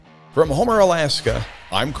From Homer, Alaska,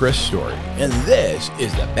 I'm Chris Story, and this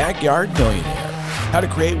is the Backyard Millionaire. How to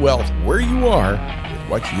create wealth where you are with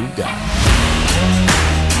what you've got.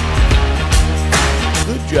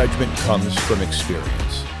 Good judgment comes from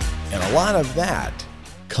experience, and a lot of that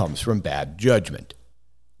comes from bad judgment.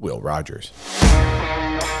 Will Rogers.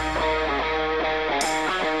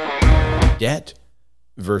 Debt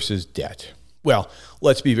versus debt. Well,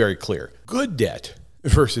 let's be very clear. Good debt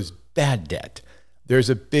versus bad debt. There's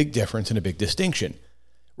a big difference and a big distinction.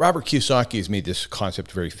 Robert Kiyosaki has made this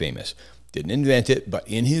concept very famous. Didn't invent it, but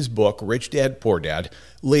in his book, Rich Dad, Poor Dad,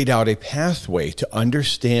 laid out a pathway to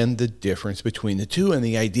understand the difference between the two and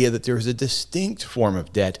the idea that there is a distinct form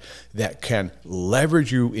of debt that can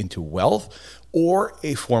leverage you into wealth or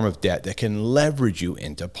a form of debt that can leverage you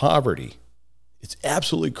into poverty. It's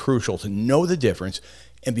absolutely crucial to know the difference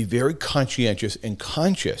and be very conscientious and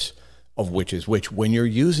conscious of which is which when you're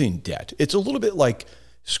using debt. It's a little bit like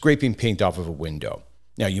scraping paint off of a window.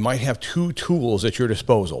 Now, you might have two tools at your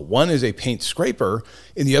disposal. One is a paint scraper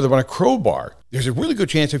and the other one a crowbar. There's a really good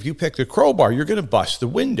chance if you pick the crowbar, you're going to bust the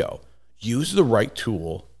window. Use the right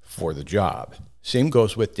tool for the job. Same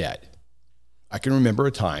goes with debt. I can remember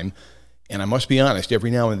a time, and I must be honest,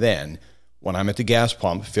 every now and then, when I'm at the gas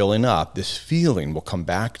pump filling up, this feeling will come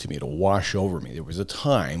back to me. It'll wash over me. There was a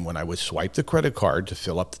time when I would swipe the credit card to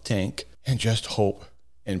fill up the tank and just hope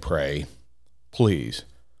and pray, please,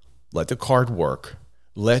 let the card work.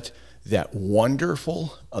 Let that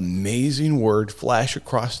wonderful, amazing word flash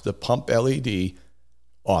across the pump LED,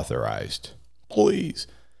 authorized. Please.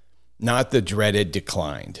 Not the dreaded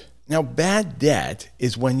declined. Now, bad debt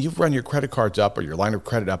is when you've run your credit cards up or your line of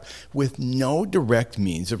credit up with no direct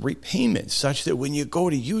means of repayment, such that when you go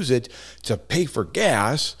to use it to pay for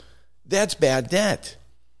gas, that's bad debt.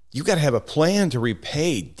 You've got to have a plan to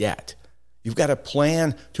repay debt. You've got a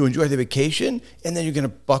plan to enjoy the vacation, and then you're going to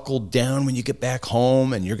buckle down when you get back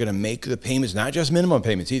home, and you're going to make the payments, not just minimum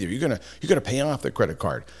payments either. You're going to pay off the credit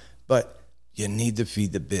card. But you need to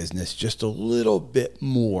feed the business just a little bit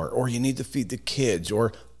more, or you need to feed the kids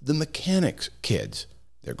or the mechanic's kids.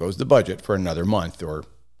 There goes the budget for another month or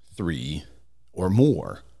 3 or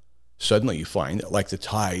more. Suddenly you find that like the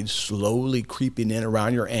tide slowly creeping in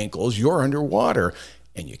around your ankles, you're underwater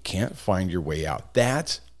and you can't find your way out.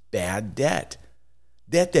 That's bad debt.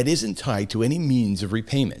 Debt that isn't tied to any means of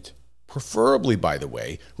repayment. Preferably, by the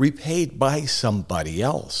way, repaid by somebody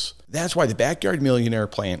else. That's why the Backyard Millionaire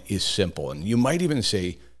plan is simple. And you might even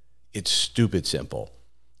say it's stupid simple.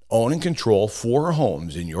 Own and control 4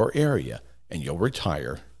 homes in your area, and you'll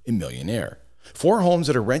retire a millionaire. 4 homes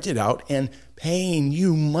that are rented out and paying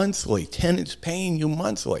you monthly. Tenants paying you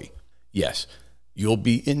monthly. Yes, you'll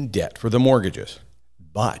be in debt for the mortgages,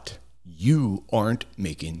 but you aren't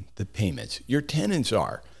making the payments. Your tenants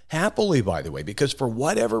are. Happily, by the way, because for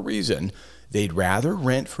whatever reason, they'd rather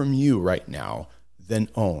rent from you right now than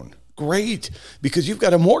own. Great, because you've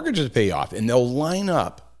got a mortgage to pay off, and they'll line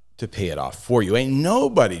up to pay it off for you. Ain't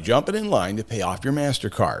nobody jumping in line to pay off your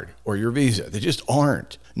MasterCard or your Visa. They just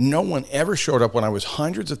aren't. No one ever showed up when I was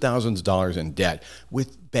hundreds of thousands of dollars in debt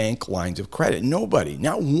with bank lines of credit. Nobody.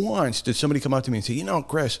 Not once did somebody come up to me and say,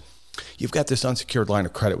 Chris, you've got this unsecured line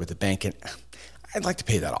of credit with the bank, and I'd like to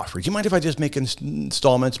pay that off. Do you mind if I just make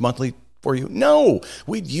installments monthly for you? No,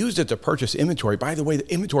 we'd used it to purchase inventory. By the way,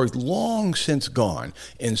 the inventory's long since gone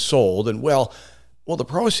and sold, and well, the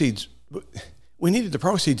proceeds... We needed the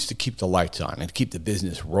proceeds to keep the lights on and to keep the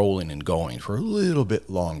business rolling and going for a little bit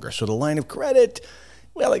longer. So the line of credit,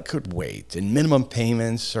 well, it could wait. And minimum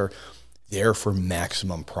payments are there for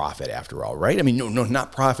maximum profit after all, right? I mean, no,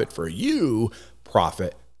 not profit for you,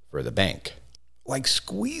 profit for the bank. Like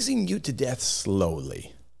squeezing you to death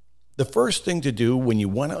slowly. The first thing to do when you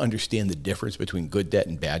want to understand the difference between good debt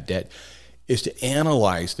and bad debt is to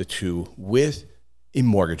analyze the two with a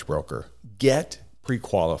mortgage broker. Get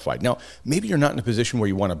pre-qualified. Now, maybe you're not in a position where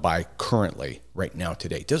you want to buy currently, right now,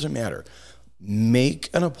 today. It doesn't matter. Make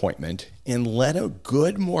an appointment and let a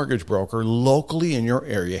good mortgage broker locally in your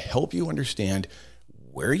area help you understand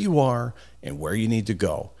where you are and where you need to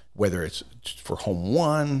go, whether it's for home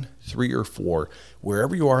 1, 3, or 4,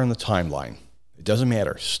 wherever you are in the timeline. It doesn't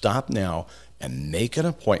matter. Stop now and make an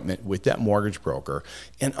appointment with that mortgage broker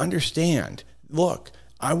and understand, look,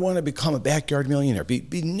 I want to become a backyard millionaire.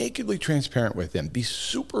 Be nakedly transparent with them. Be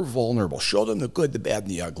super vulnerable. Show them the good, the bad,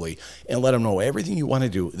 and the ugly, and let them know everything you want to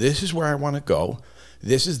do. This is where I want to go.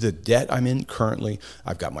 This is the debt I'm in currently.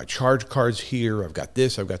 I've got my charge cards here. I've got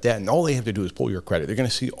this, I've got that. And all they have to do is pull your credit. They're going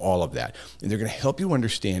to see all of that. And they're going to help you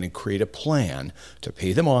understand and create a plan to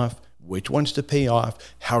pay them off, which ones to pay off,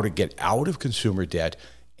 how to get out of consumer debt,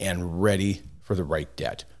 and ready for the right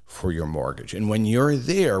debt. for your mortgage. And when you're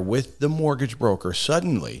there with the mortgage broker,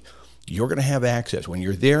 suddenly you're going to have access. When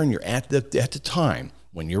you're there and you're at the time,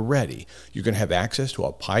 when you're ready, you're going to have access to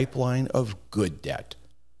a pipeline of good debt.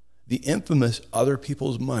 The infamous other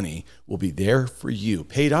people's money will be there for you,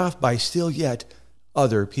 paid off by still yet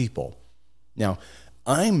other people. Now,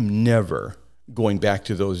 I'm never going back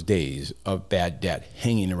to those days of bad debt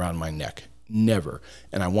hanging around my neck. Never.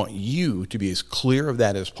 And I want you to be as clear of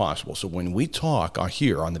that as possible. So when we talk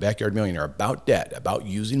here on the Backyard Millionaire about debt, about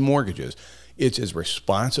using mortgages, it's as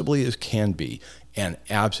responsibly as can be and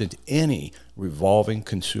absent any revolving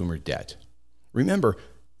consumer debt. Remember,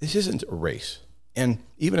 this isn't a race. And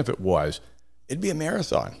even if it was, it'd be a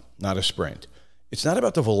marathon, not a sprint. It's not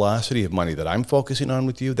about the velocity of money that I'm focusing on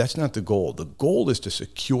with you. That's not the goal. The goal is to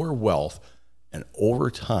secure wealth and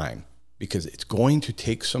over time, because it's going to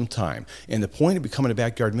take some time. And the point of becoming a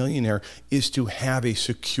Backyard Millionaire is to have a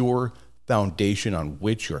secure foundation on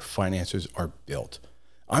which your finances are built.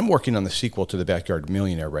 I'm working on the sequel to the Backyard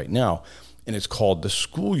Millionaire right now, and it's called the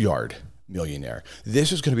Schoolyard Millionaire.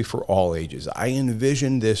 This is going to be for all ages. I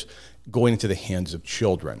envision this going into the hands of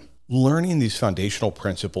children. Learning these foundational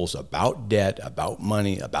principles about debt, about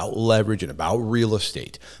money, about leverage, and about real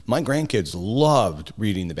estate. My grandkids loved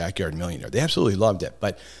reading The Backyard Millionaire. They absolutely loved it.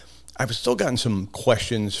 But I've still gotten some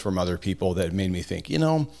questions from other people that made me think,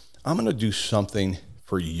 I'm going to do something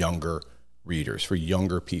for younger readers, for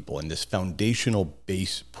younger people, and this foundational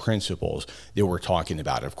base principles that we're talking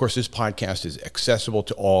about. Of course, this podcast is accessible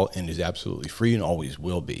to all and is absolutely free and always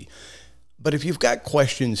will be. But if you've got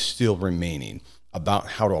questions still remaining about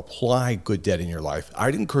how to apply good debt in your life,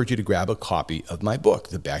 I'd encourage you to grab a copy of my book,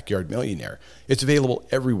 The Backyard Millionaire. It's available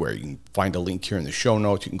everywhere. You can find a link here in the show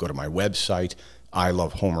notes. You can go to my website,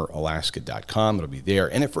 ilovehomeralaska.com. It'll be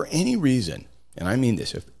there. And if for any reason, and I mean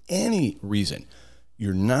this, if any reason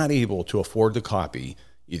you're not able to afford the copy,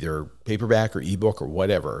 either paperback or ebook or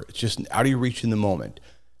whatever, it's just out of your reach in the moment,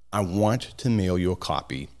 I want to mail you a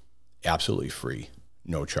copy absolutely free,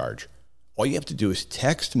 no charge. All you have to do is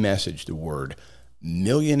text message the word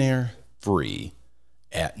millionaire free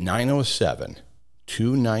at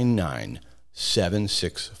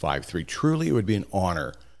 907-299-7653. Truly, it would be an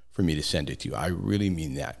honor for me to send it to you. I really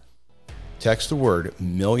mean that. Text the word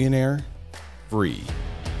millionaire free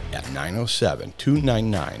at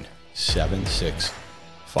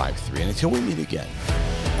 907-299-7653. And until we meet again,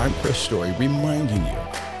 I'm Chris Story, reminding you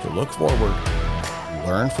to look forward,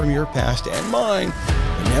 learn from your past and mine,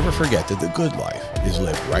 and never forget that the good life is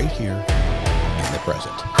lived right here in the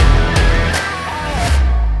present.